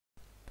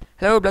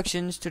Hello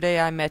Robloxians, today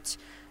I met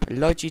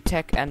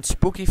Logitech and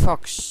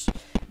Spookyfox.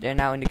 They're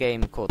now in the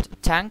game called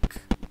Tank,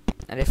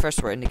 and they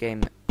first were in the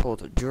game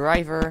called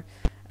Driver,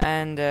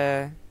 and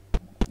yeah,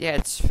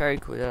 it's very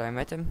cool that I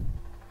met them.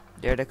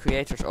 They're the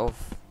creators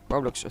of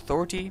Roblox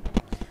Authority,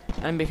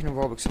 and I'm making a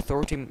Roblox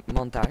Authority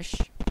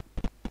montage.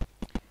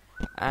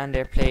 And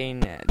they're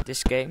playing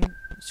this game.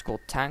 It's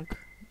called Tank.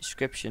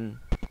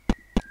 Description.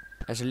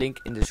 There's a link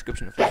in the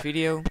description of the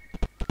video.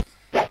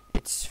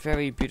 It's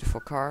very beautiful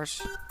cars.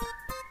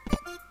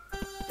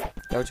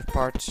 Loads of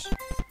parts,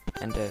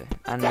 and the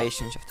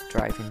animations of the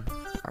driving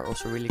are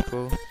also really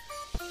cool.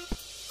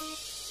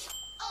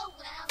 Oh,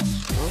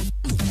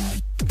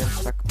 get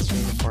stuck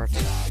between the parts.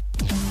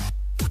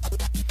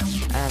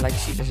 And like you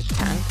see, there's a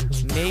tank.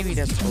 Maybe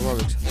that's for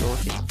Roblox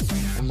Authority,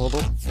 a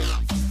model.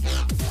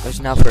 There's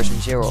now version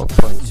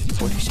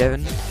 0.47,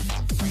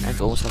 and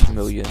it almost has 1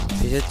 million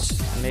visits.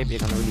 And maybe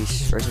they're gonna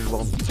release version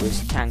 1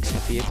 with tanks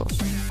and vehicles.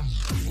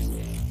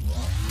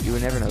 You will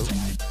never know.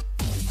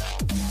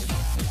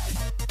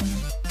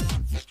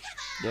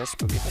 Yes,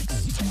 Spookyfox.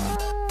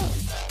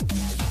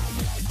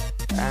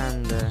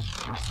 And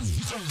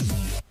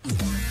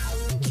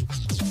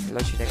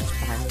Logitech is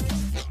behind me.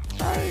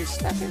 Oh, he's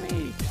snapping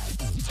me!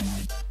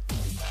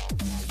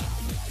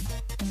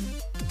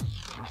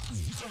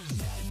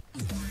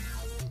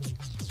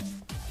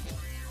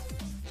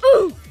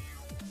 Ooh!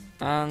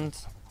 And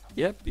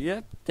yep,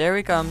 there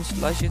he comes.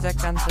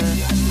 Logitech and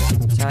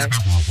sorry.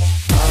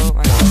 Oh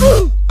my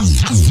god.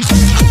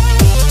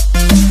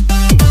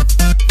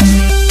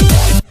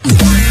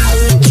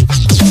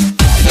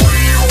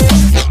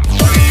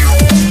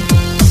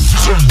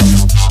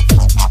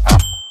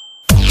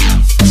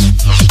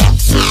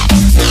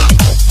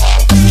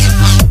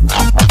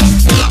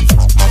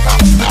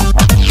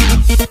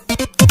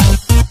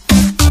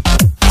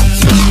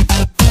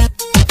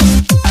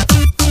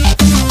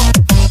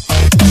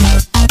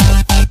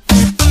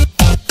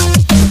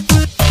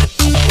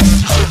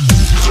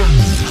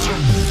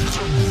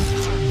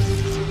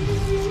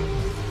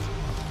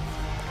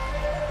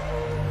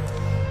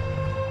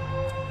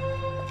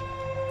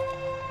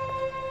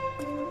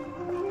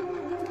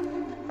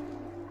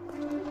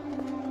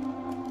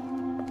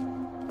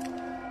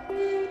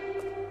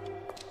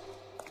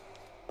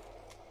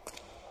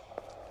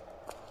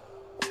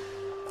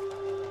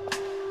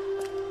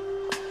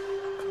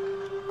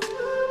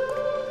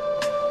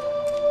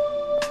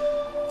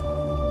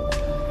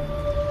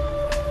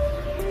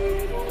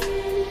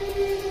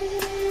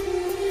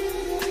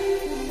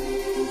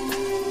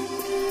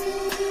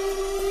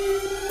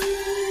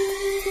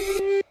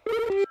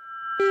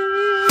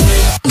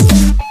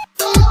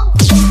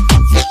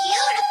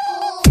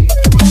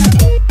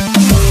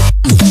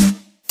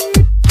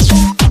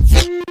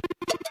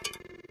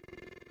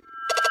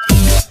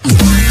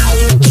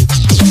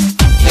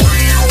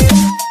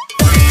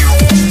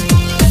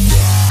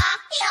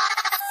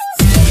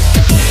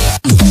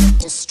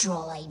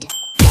 Destroyed.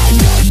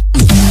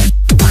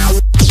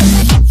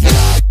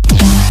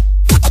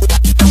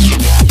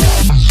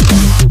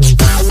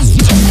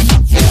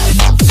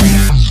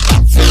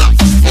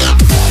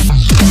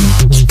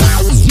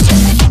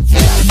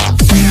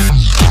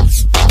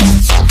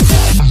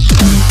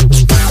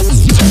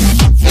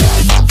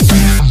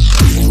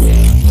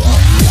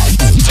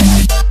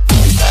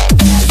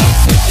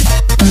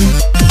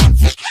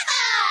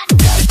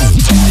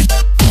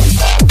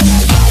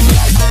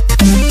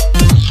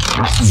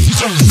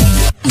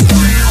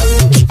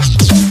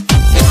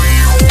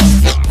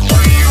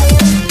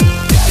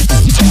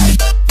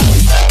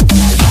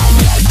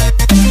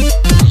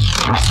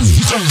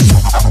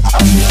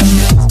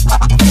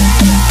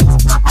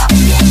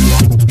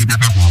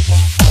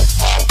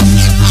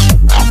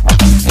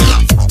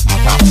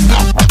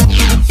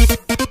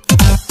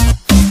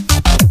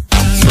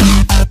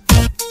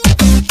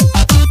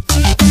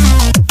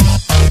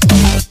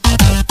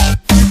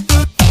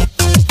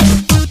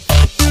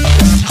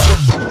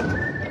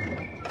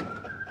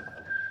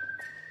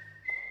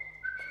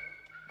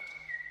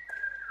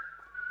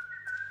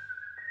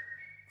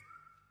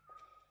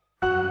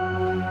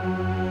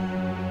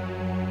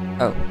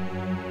 Oh.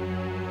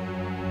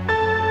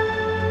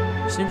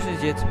 Seems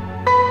legit.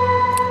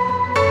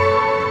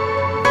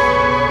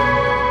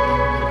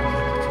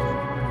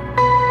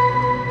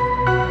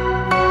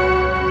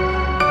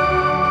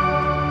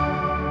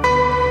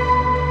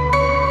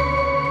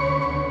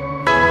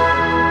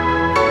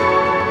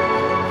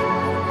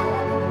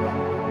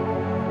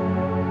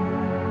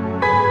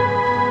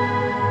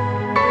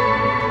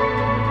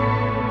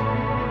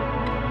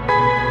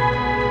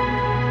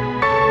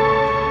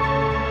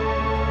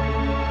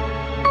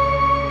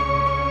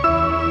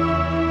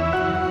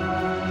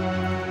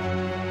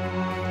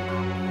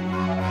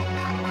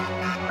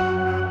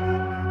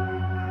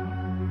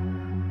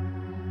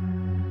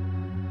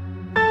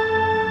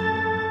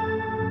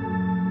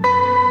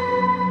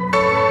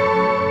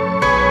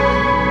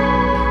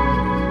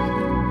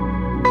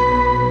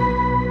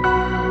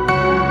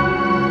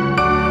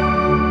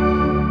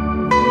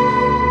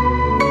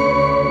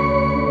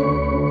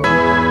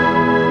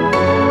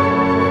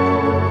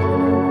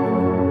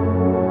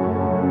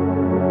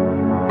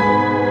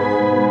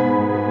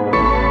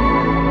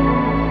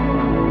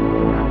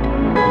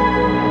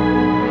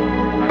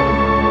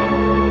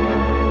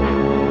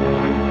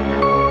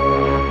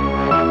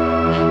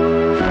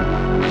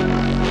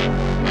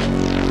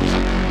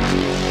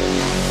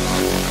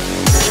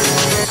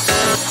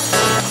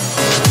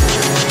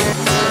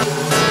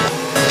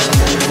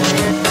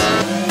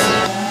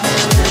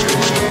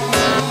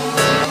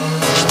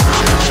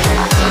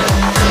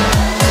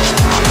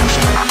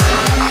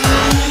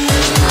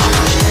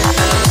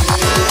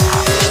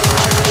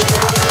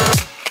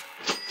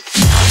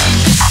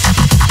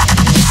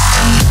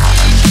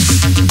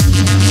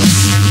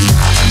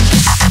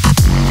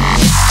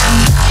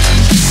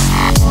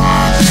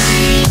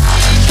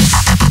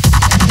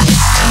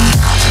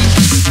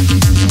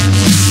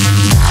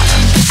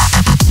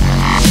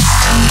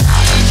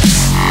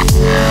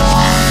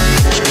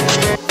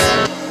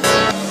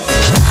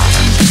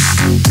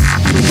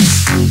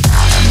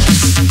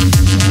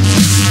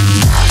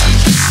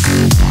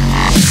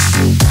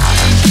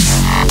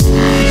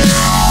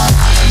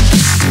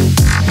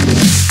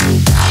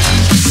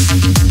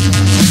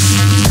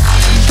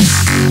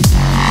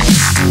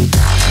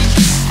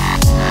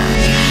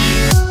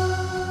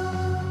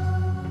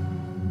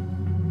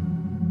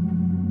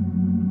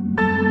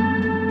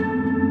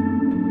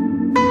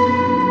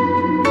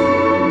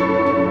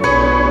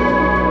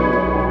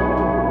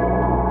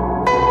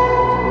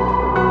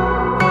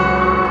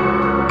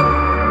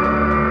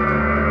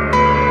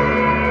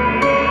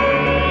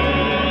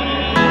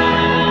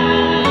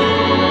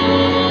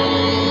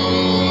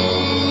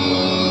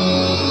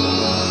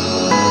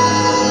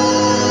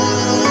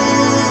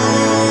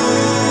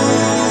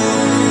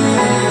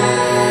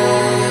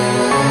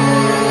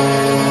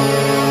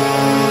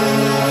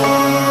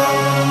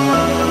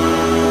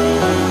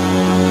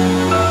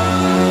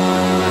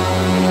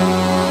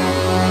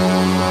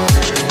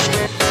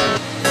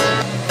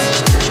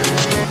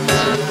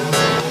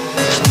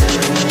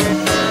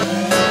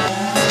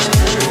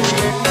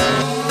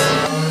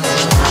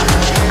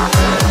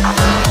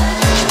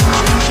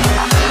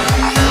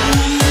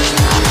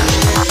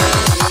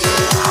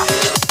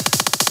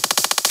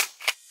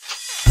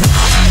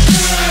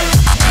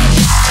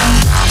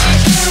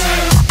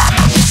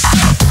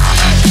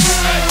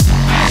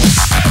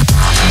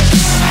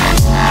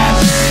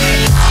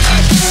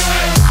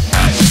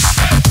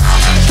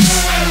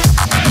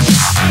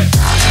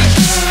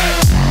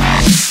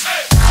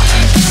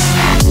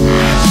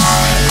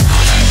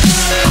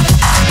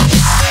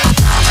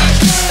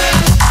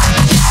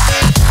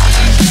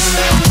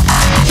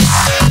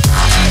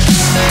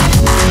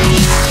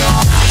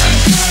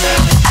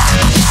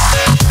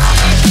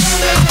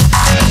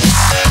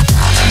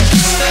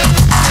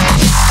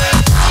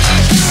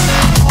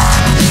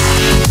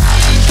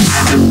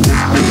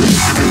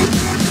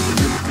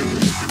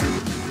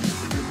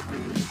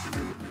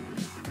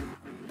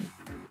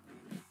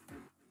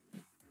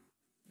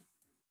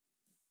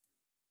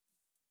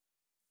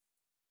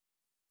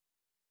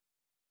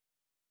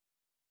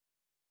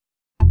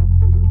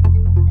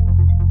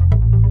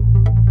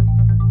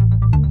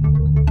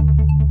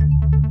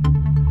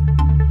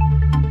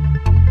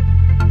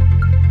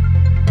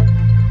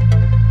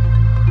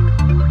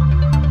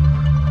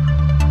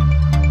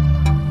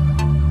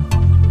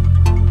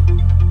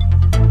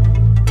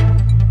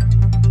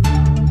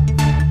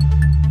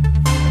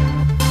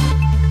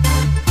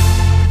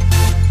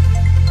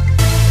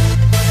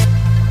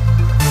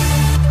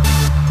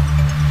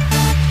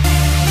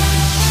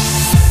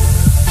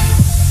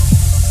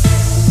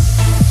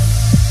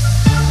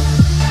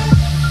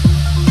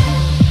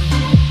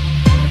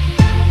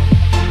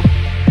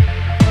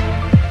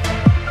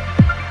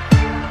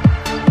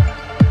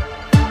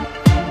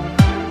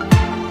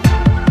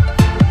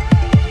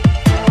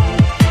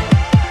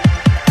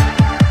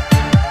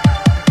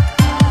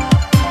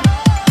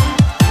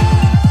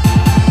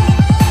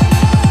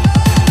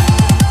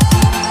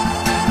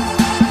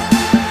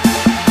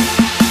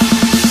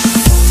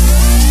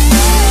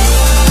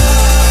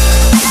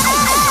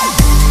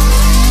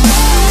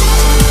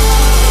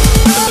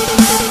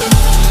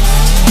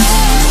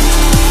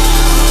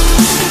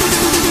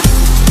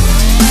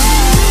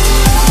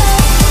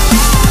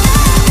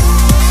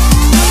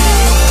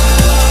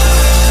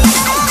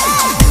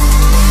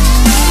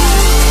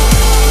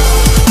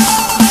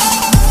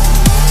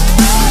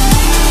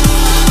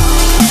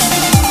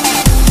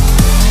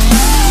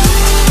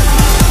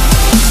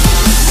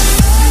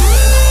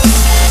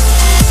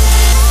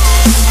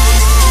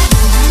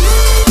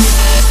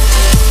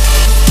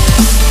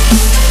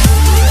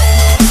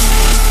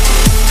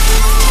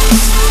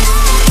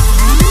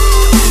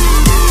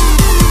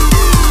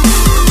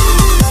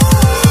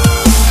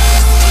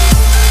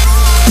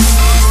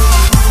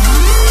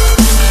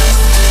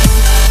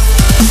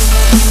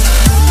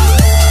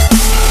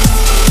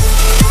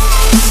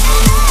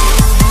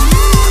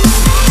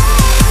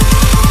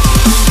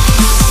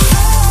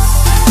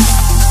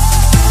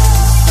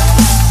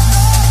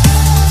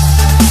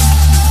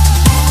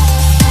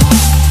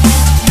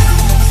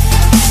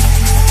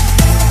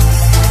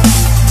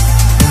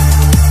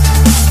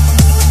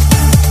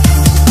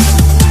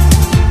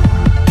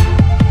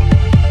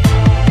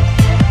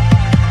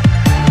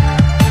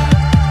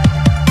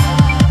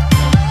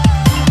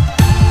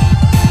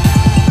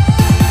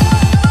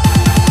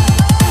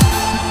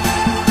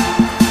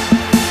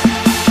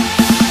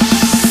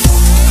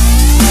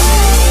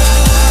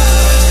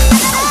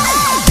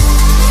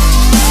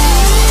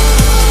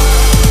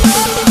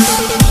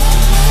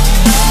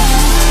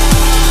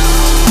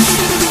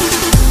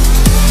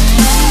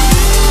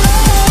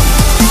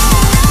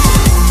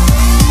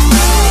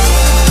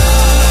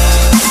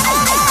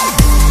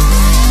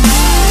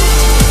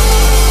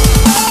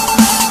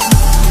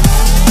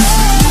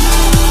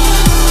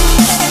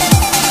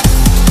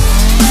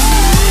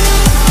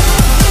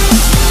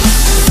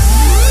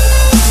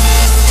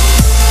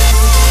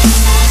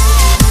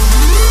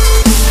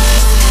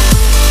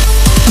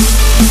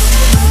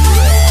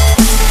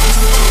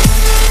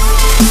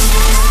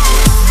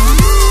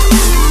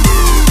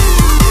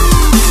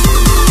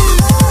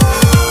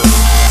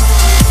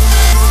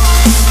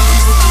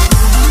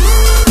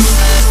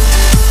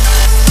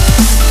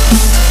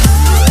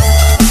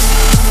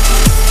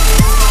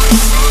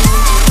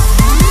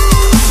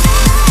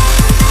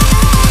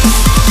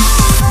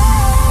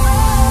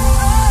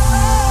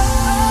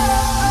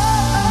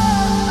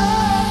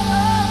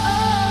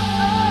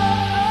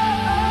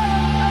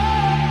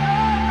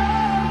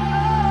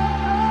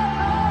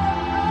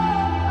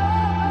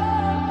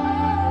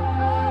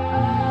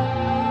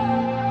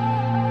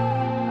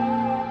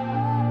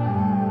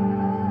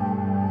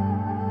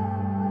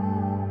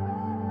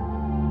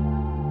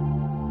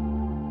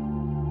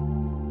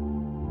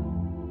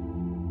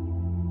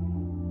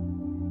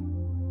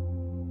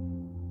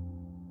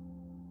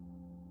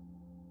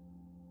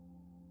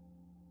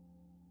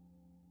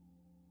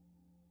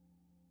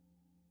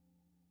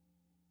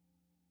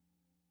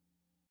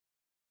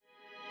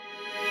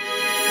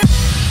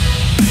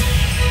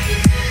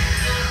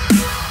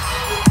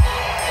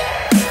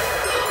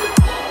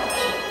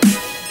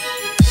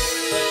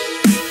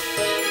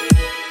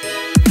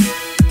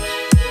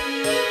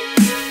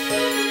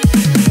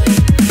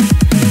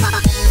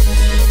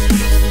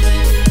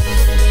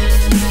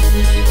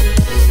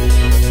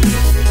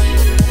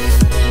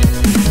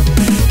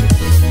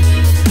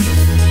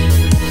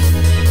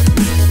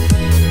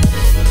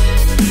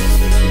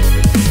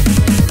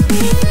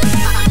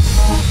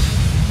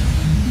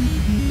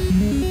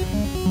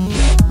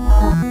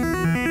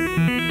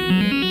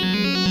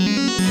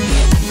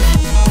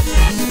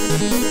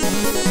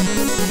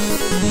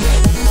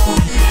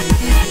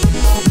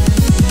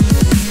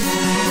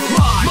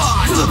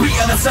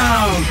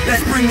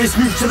 bring this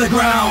roof to the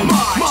ground.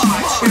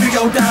 If we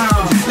go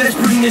down, let's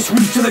bring this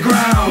roof to the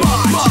ground.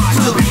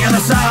 To the beat of the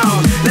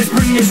sound, let's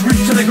bring this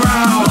roof to the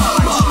ground.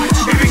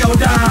 If we go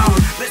down,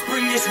 let's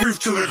bring this roof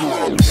to the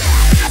ground.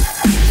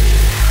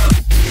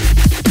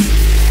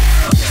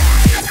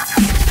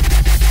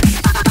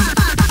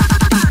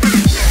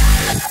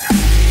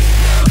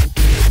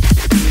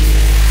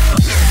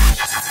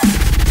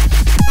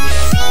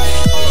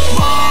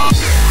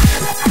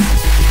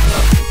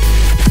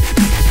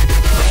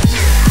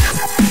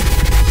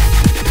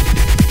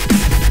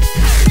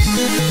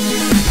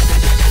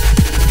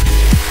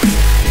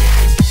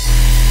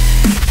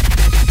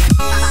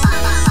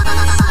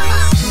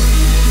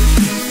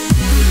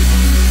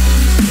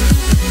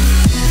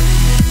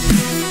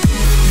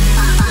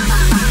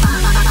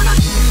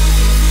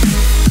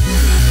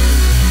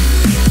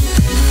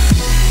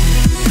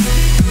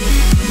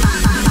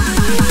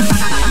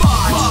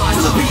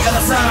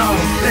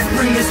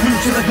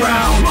 To the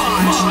ground.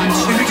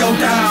 If we go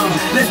down,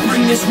 let's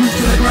bring this roof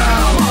to the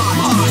ground.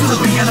 To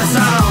the beat of the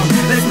sound,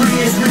 let's bring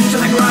this roof to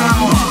the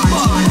ground.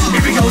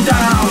 If we go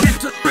down.